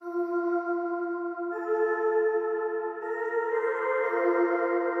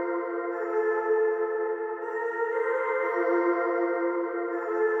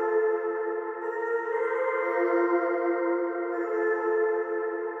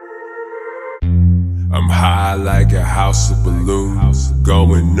I'm high like a house of balloons,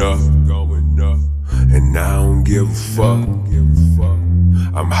 going up, and I don't give a fuck.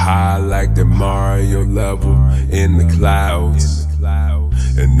 I'm high like the Mario level in the clouds,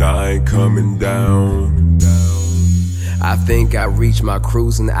 and I ain't coming down. I think I reached my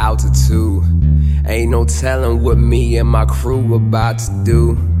cruising altitude. Ain't no telling what me and my crew about to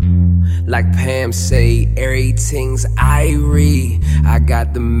do. Like Pam say, everything's irie. I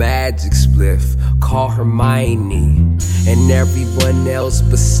got the magic spliff, call Hermione. And everyone else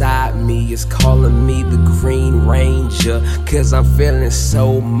beside me is calling me the Green Ranger, 'cause I'm feeling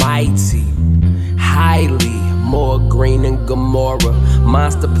so mighty, highly more green than Gamora.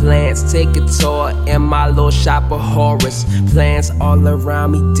 Monster plants take a tour in my little shop of horrors. Plants all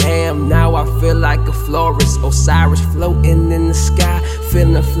around me, damn, now I feel like a florist. Osiris floating in the sky,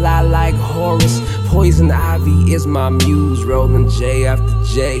 feeling fly like Horus. Poison ivy is my muse, rolling J after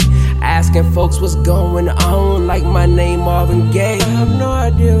J, asking folks what's going on, like my name Marvin Gaye. I have no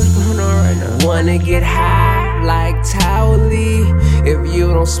idea what's going on right now. Wanna get high like Towley? If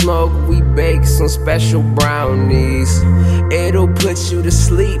you don't smoke, we bake some special brownies. It'll put you to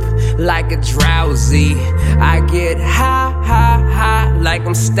sleep like a drowsy. I get high, high, high like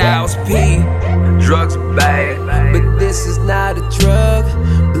I'm Styles P. Drugs are bad, but this is not a drug.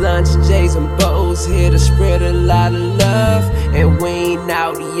 Blunts, J's, and bows here to spread a lot of love. And we ain't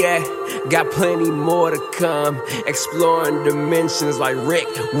out yet, got plenty more to come. Exploring dimensions like Rick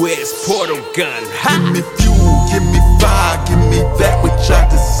with his portal gun. Ha! Give me fuel, give me fire, give me that which I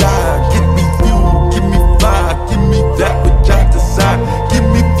desire. Give me fuel, give me fire, give me that which I desire. Give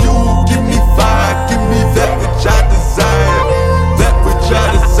me fuel, give me fire, give me that which I desire. That which I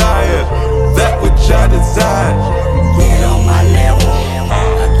desire, that which I desire. Get on my level,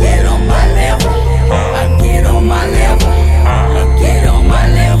 I get on my level, I get on my level, I get on my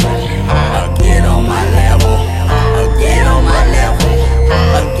level, I get on my level, I get on my level,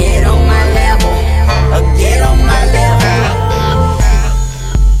 I get on my level, I get on my level.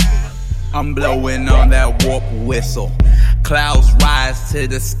 I'm blowing on that warp whistle. Clouds rise to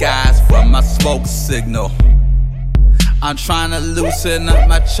the skies from my smoke signal. I'm trying to loosen up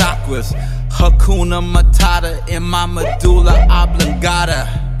my chakras. Hakuna Matata in my medulla oblongata.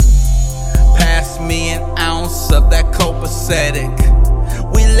 Pass me an ounce of that copacetic.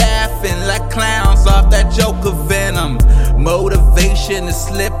 We laughing like clowns off that Joker venom. Motivation is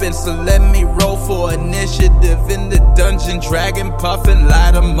slipping, so let me roll for initiative. In the dungeon, dragon puffin',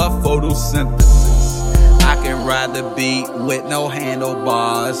 light 'em up, photosynthesis. I can ride the beat with no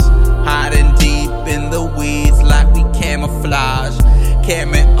handlebars, hiding deep in the weeds like we camouflage.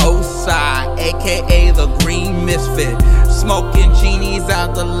 Cameron Osai, aka the Green Misfit, smoking genies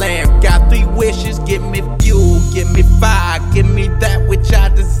out the lamp. Got 3 wishes, give me fuel, give me fire, give me that which I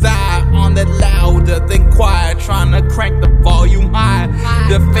desire. On the louder than quiet, trying to crank the volume high.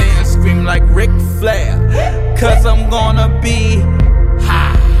 The fans scream like Ric Flair, 'cause I'm gonna be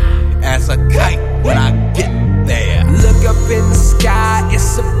high as a kite when I get there. Look up in the sky,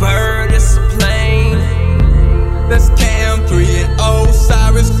 it's a bird, it's a plane. That's Cam 3 and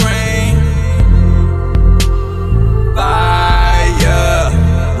Osiris Crane. Fire,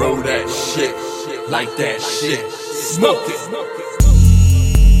 roll that shit like that shit. Smoke it.